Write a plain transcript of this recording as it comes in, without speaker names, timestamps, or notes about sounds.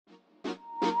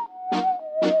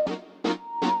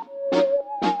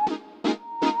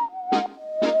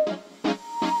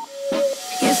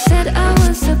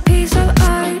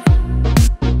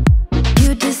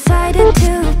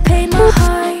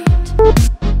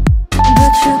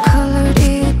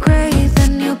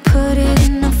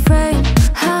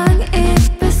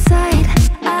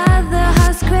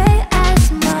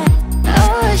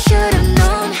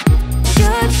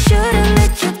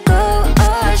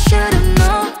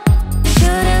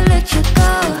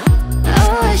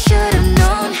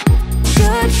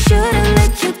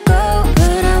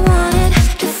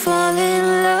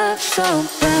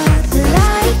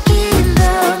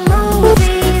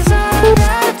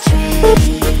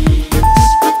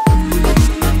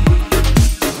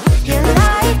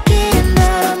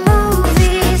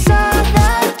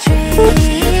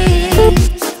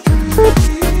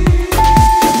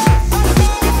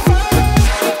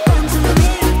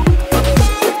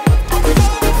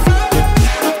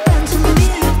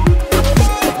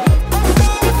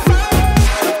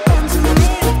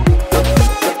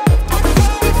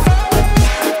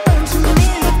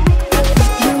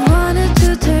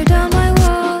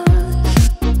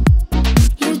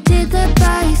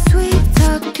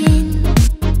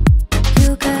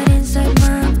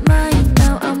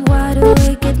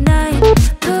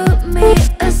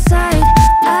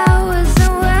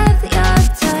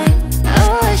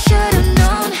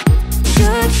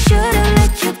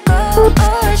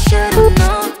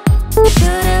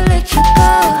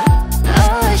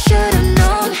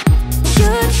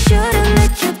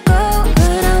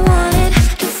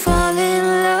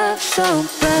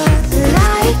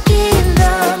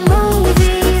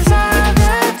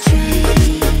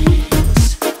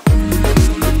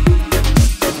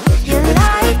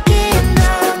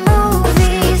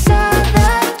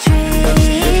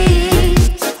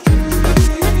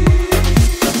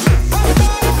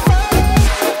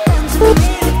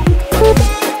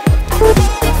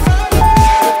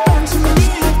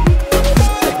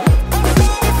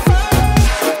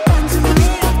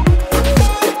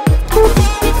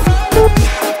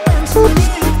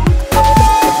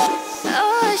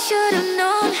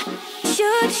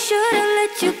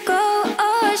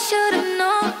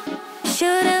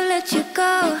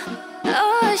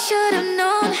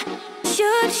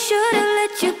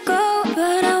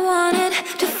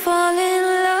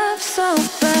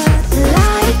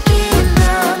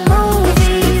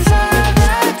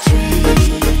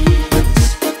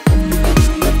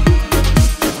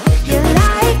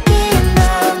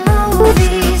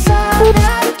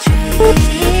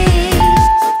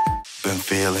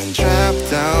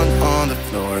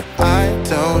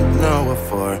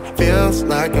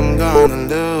wanna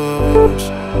lose.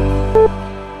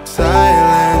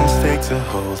 Silence takes a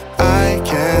hold, I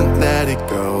can't let it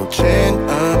go. Chain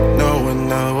up, no one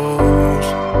knows.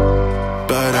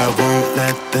 But I won't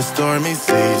let the stormy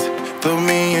seas throw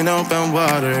me in open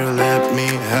water. Let me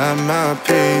have my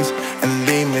peace and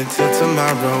leave me till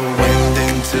tomorrow. Wind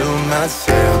into my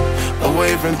sail,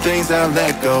 away from things I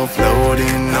let go.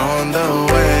 Floating on the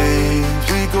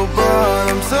waves, we go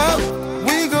bottoms up,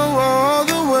 we go all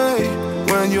the way.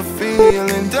 When you're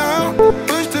feeling down,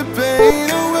 push the pain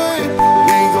away.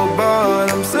 We go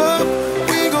bottoms up,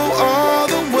 we go all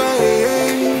the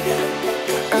way,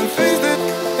 and face it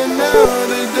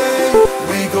another day.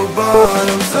 We go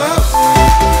bottoms up.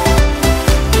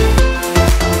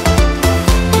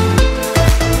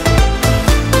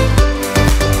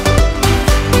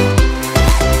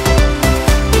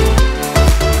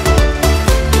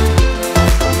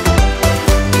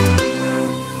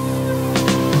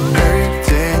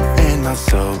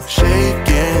 So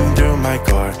shaking through my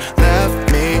car,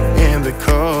 left me in the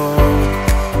cold.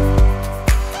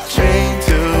 Chained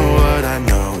to what I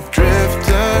know,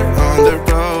 drifter on the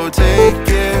road, take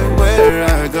it where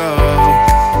I go.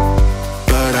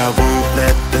 But I won't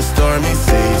let the stormy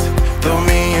seas throw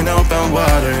me in open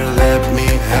water. Let me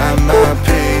have my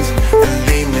peace and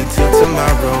leave me till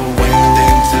tomorrow. Wind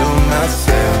into my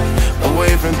sail,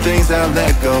 away from things I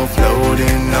let go.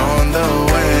 Floating on the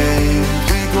waves,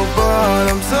 go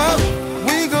bottoms up,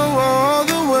 we go all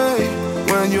the way.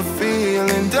 When you're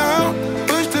feeling down,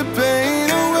 push the pain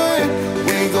away.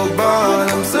 We go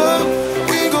bottoms up,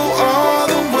 we go all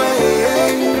the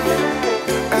way,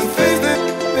 and face it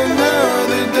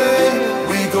another day.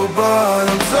 We go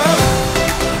bottoms up.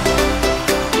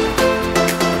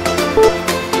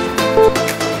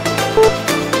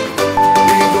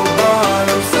 We go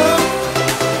bottoms up.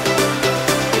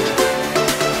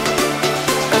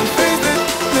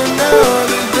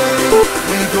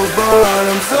 We go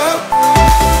bottoms up.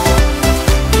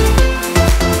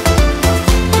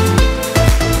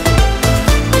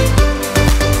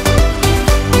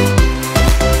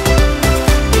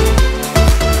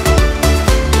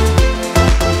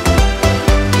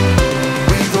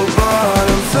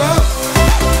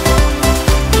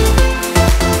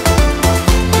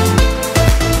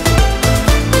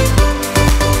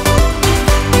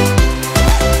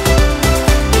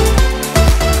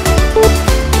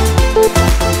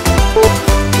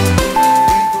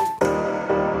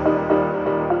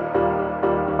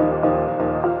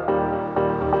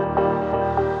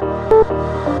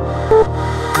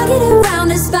 I get around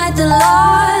despite the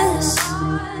loss.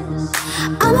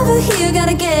 I'm over here,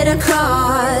 gotta get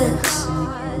across.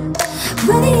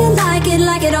 Whether you like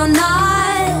it or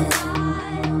not,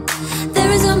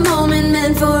 there is a moment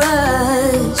meant for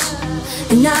us.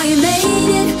 And now you made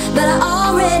it, but I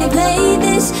already played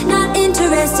this. Not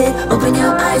interested, open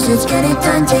your eyes, let's get it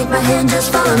done. Take my hand,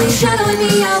 just follow me, shadowing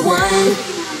me, I won.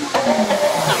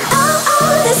 Oh,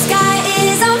 oh, the sky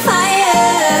is on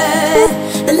fire.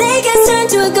 The lake has turned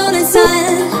to a golden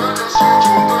sun.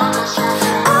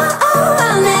 Oh, oh,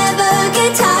 I'll never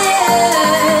get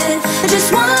tired. I just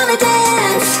wanna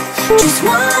dance, just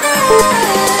wanna run.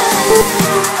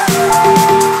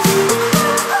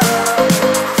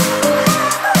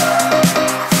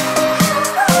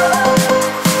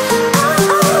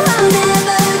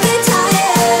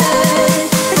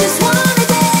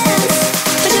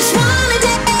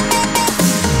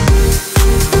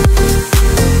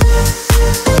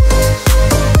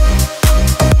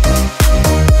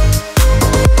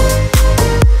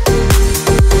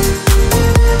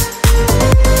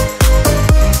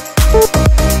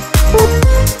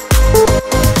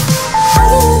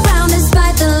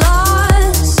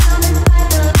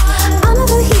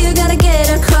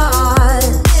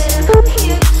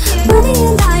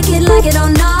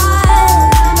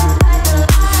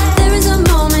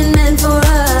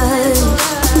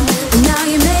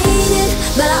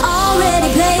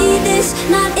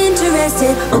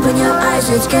 Open your eyes,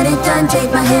 let's get it done.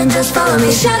 Take my hand, just follow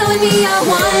me, shadowing me, I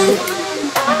won.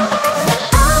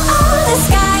 Oh, oh, the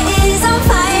sky is on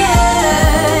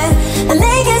fire. The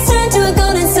lake has turned to a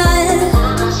golden sun.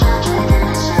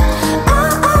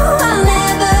 Oh, oh, I'll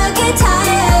never get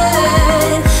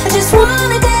tired. I just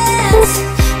wanna dance,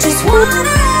 just wanna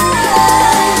run.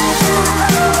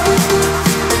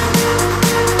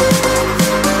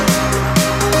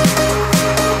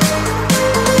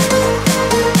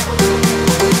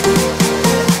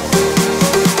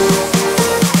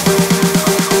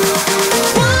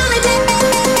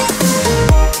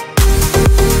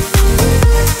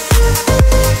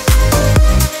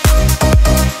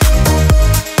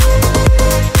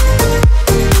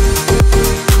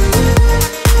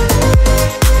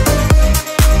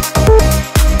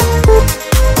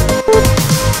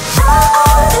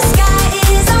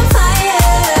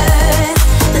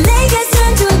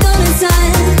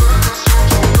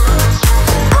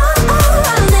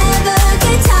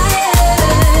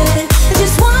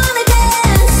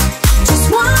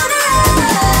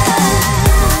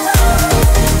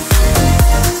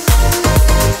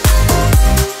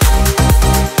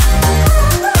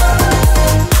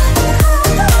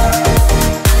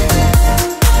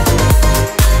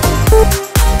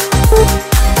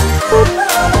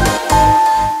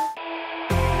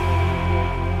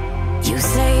 You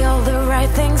say all the right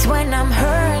things when I'm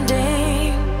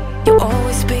hurting. You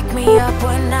always pick me up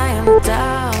when I am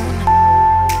down.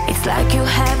 It's like you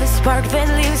have a spark that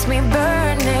leaves me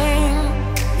burning.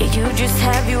 Yeah, you just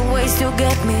have your ways to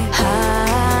get me high.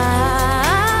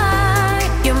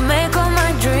 You make all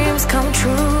my dreams come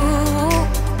true.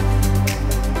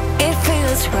 It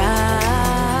feels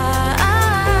right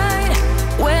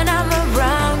when I'm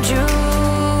around you.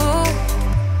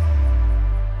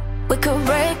 We could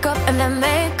break up and then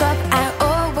make up. I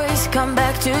always come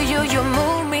back to you. You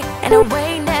move me in a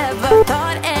way never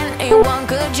thought anyone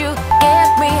could. You get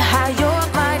me high. You're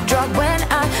my drug when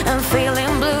I am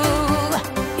feeling blue.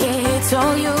 Yeah, it's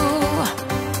all you,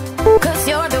 'cause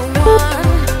you're the one.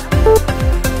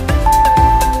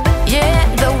 Yeah,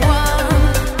 the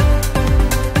one.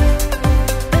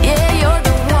 Yeah, you're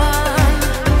the one.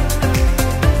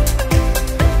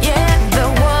 Yeah, the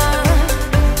one.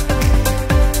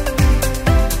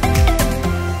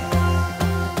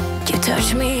 You touch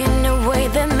me in a way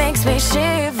that makes me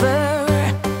shiver.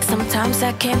 Sometimes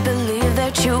I can't believe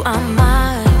that you are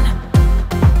mine.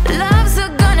 Love's a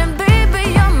gonna be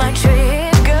beyond my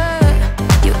trigger.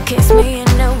 You kiss me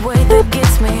in a way that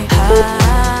gets me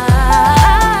high.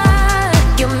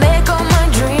 You make all my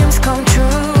dreams come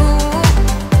true.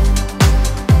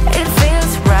 It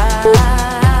feels right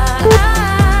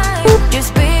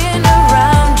just being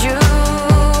around you.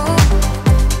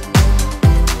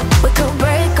 We could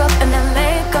break up and then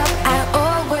make up. I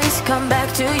always come back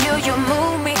to you. You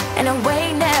move me in a way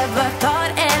never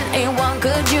thought anyone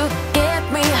could. You get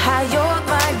me high. You're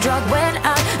my drug when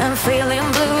I am feeling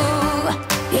blue.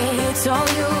 Yeah, it's all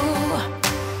you,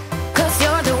 'cause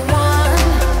you're the one.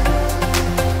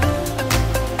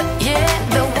 Yeah,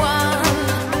 the one.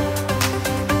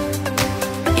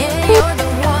 Yeah, you're the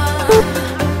one.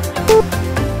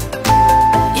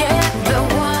 Yeah, the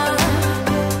one.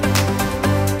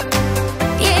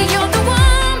 Yeah, you're the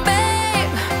one,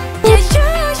 babe. Yeah,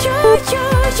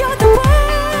 you're the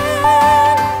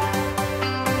one.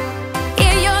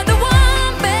 Yeah, you're the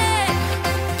one, babe.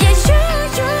 Yeah,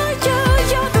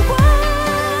 you're the one.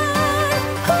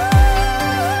 Ooh.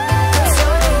 'Cause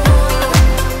you're the one.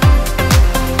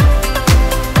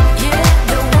 Yeah,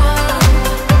 the one.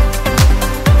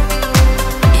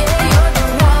 Yeah, you're the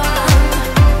one.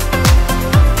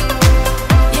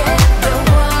 Yeah, the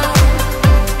one.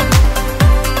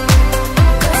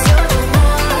 'Cause you're the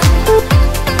one.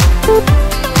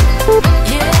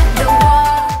 Yeah, the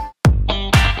one.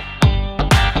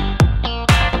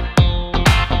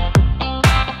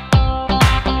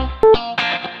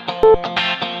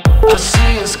 I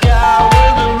see a sky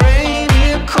with a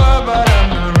reindeer car, but I'm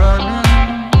not running.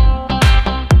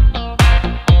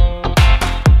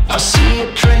 I see a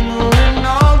train moving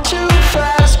all too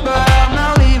fast, but I'm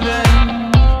not leaving.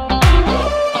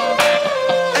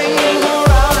 And you go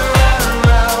round and round and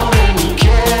round, and you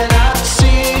cannot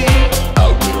see.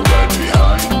 I'll be right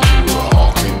behind you,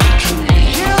 honking the tree.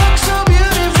 You look so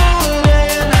beautiful today,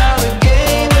 and how the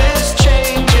game is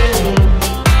changing.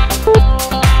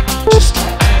 Just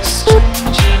like a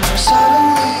stranger,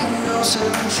 suddenly you know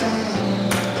something.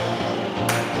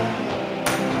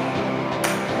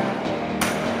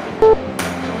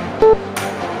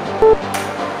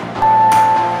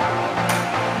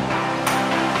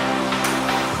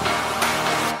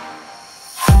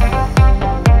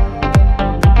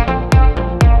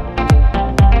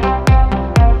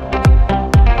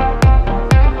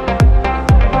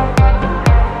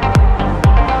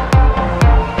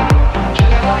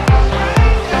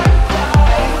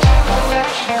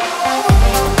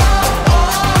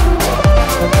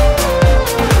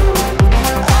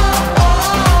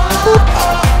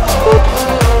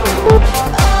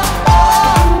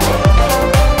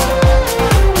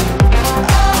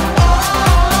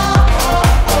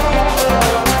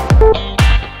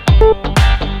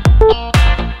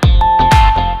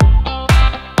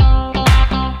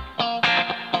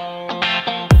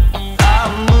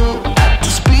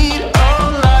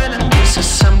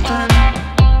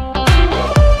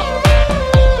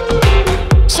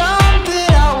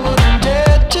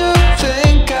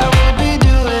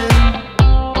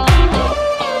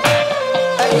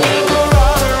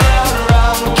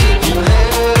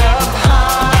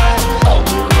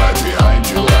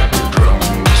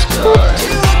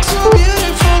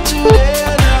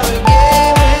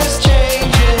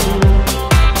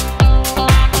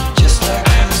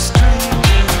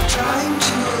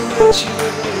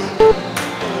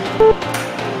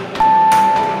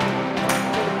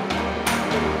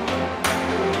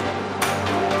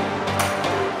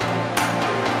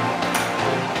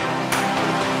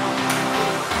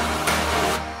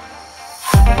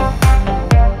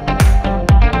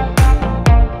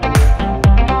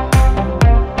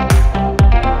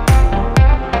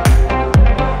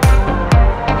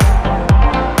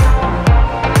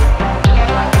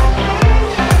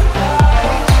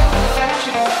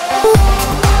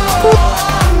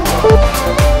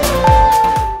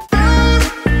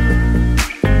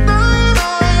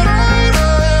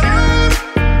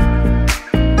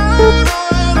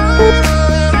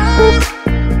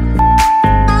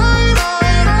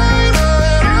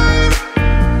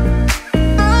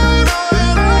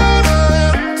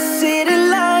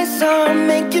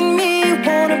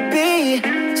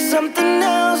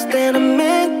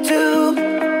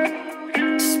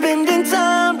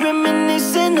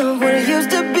 used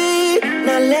to be,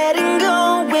 not letting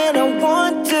go when I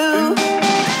want to.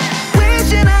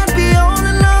 Wishing I'd be all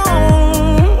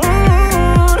alone.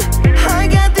 I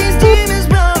got these demons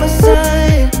by my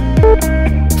side,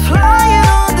 flying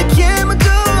on the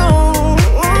chemicals.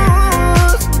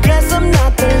 Guess I'm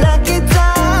not the lucky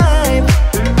type.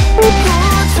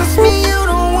 Trust me, you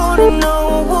don't wanna know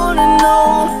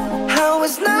how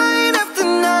it's night after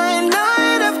night,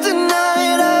 night after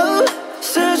night. Oh,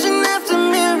 searching after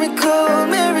miracles,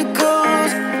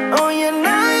 miracles. Oh yeah,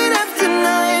 night after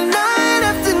night, night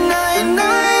after night,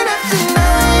 night after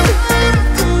night.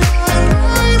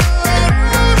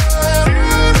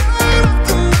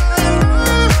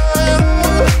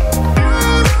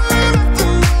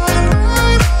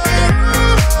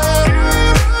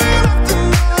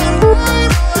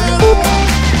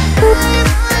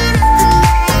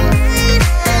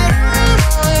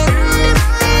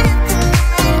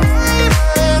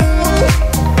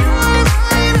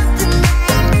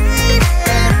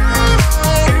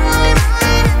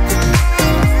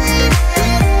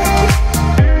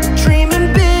 Dreaming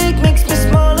big makes me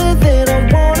smaller than I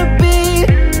wanna be,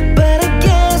 but I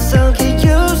guess I'll get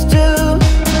used to.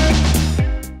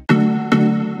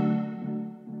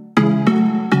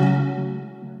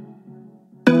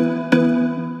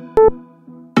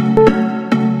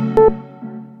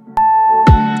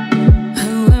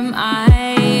 Who am I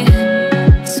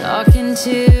talking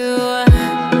to?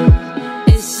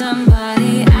 Is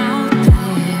somebody out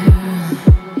there?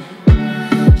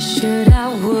 Should I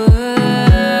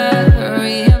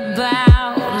worry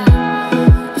about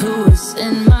who's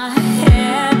in my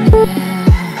head now?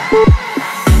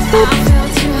 I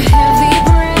felt your heavy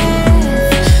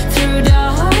breath through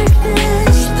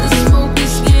darkness. The smoke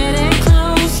is getting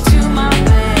close to my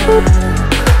bed.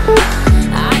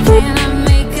 I cannot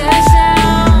make a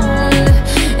sound,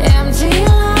 empty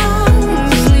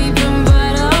lungs, sleeping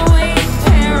but awake,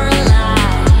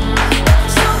 paralyzed.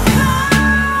 So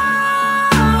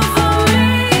cover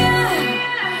me,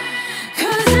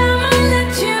 'cause I'ma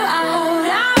let you out,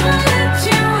 I'ma let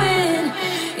you in.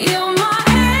 You're my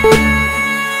enemy.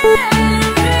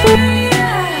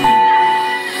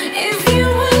 If you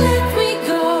will let me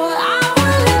go, I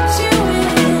will let you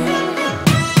in.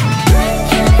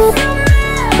 Breaking from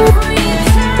every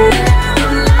turn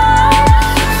of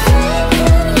love,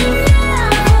 thinking you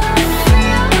never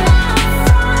feel my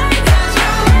fight. 'Cause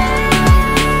you're remedy.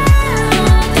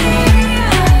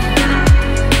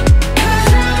 'Cause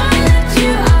I'ma let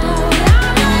you out,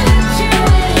 I'ma let you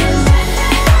in.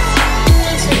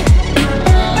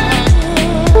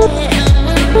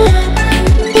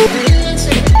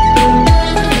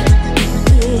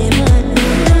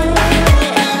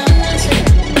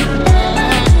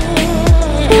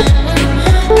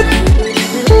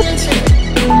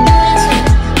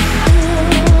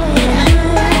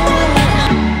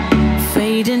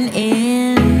 Fading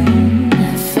in,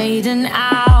 fading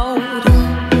out.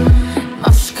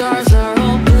 My scars are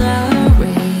all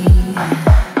blurry.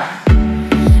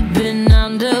 Been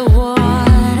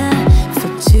underwater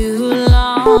for too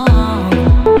long.